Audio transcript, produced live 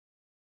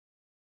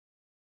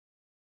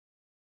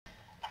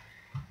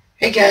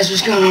Hey guys,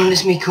 what's going on?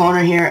 It's me,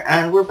 Connor here,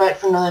 and we're back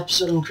for another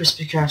episode on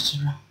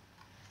CrisPyCraft.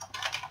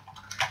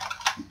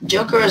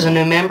 Joker is a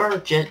new member,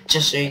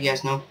 just so you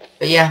guys know.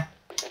 But yeah,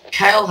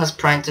 Kyle has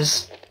pranked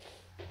us.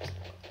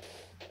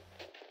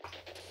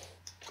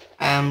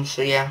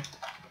 So yeah.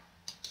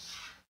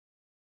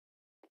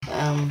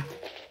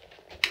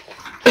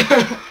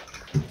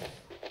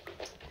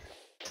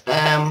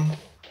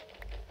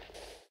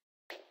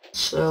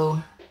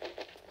 So...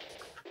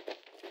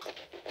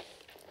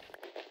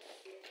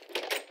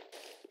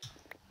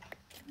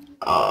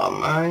 Oh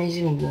man, he's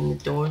even doing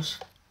the doors.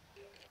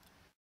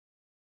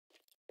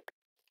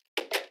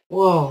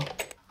 Whoa.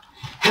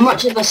 How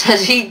much of this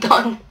has he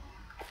done?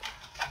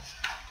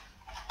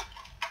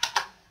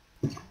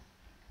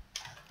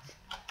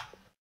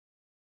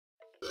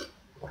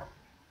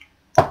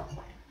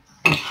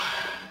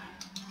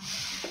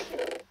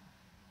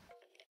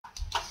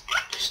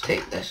 Just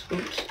take this,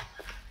 oops.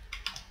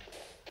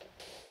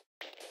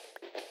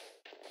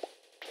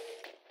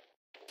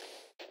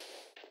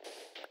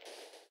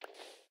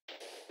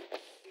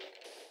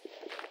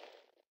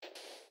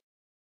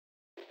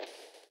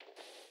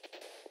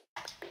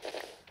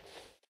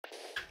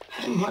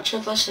 How much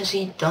of this has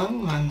he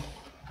done, man?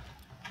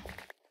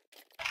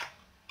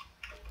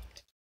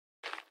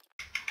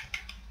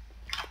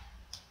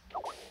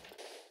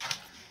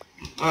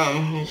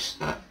 Who's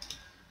that?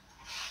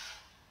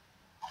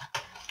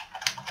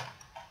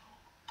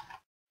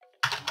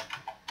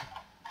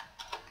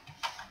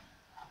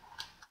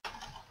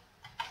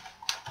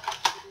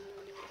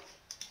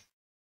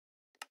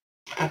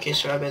 Okay,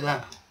 sorry about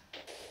that.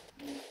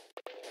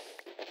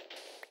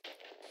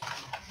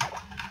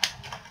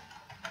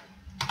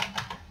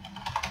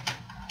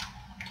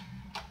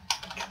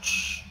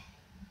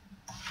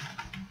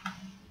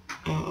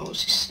 What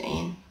was he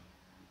saying?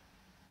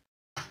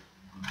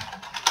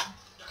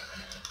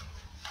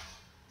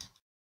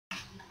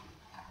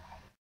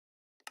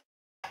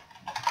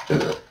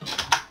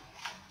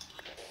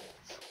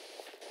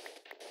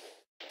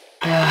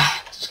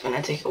 It's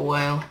gonna take a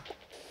while.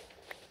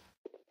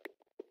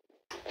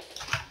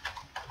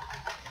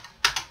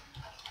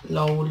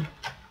 Lol.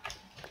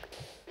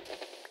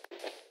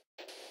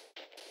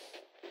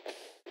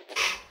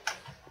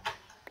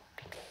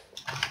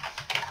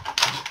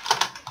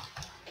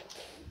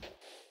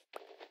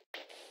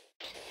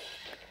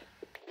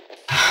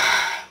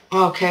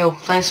 Okay, well,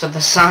 thanks for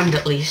the sand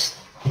at least.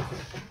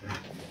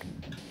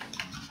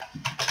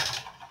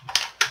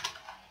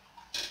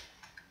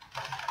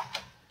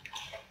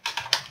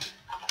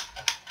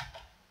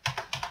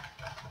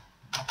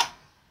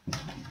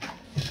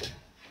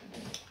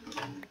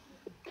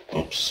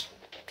 Oops.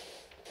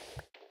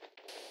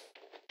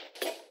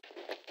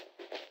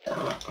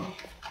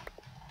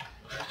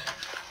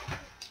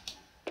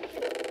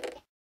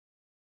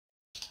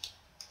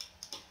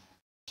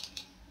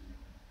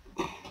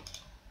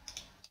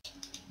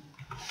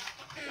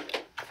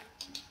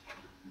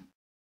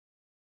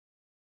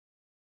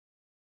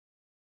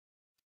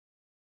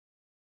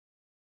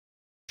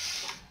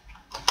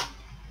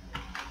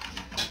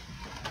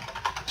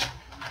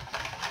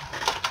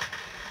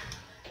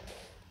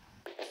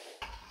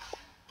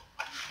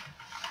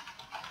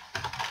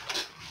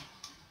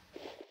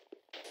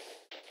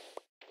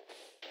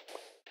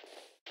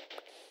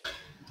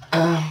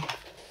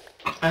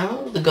 I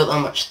haven't really got that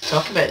much to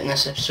talk about in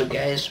this episode,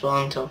 guys,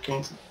 while I'm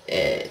talking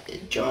to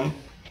John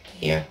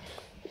here.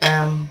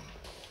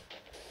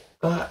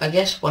 But I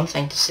guess one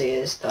thing to say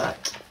is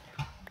that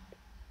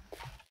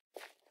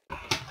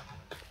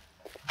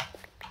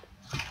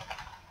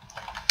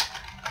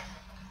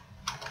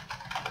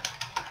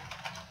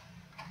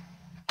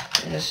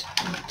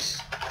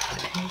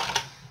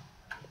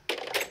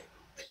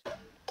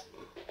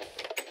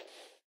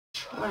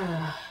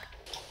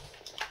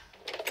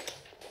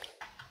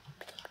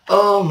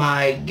oh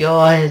my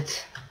god.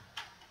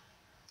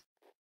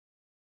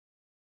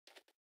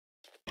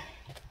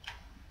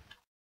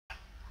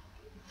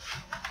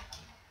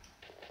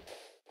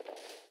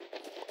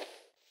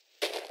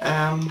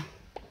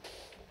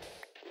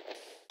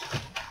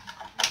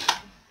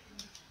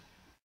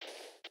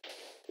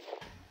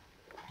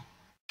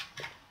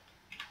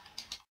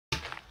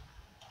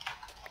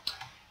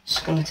 It's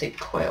gonna take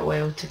quite a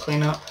while to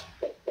clean up.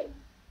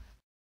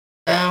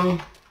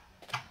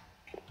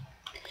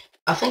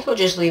 I think I'll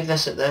just leave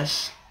this at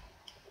this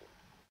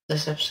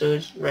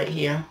episode right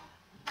here,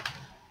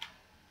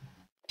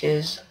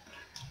 because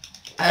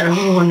I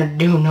don't want to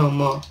do no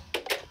more,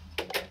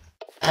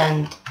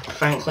 and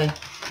frankly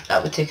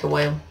that would take a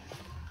while,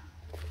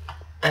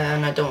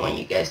 and I don't want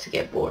you guys to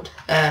get bored.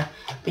 But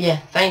yeah,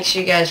 thanks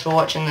you guys for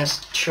watching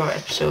this short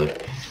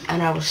episode,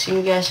 and I will see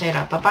you guys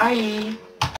later. Bye bye.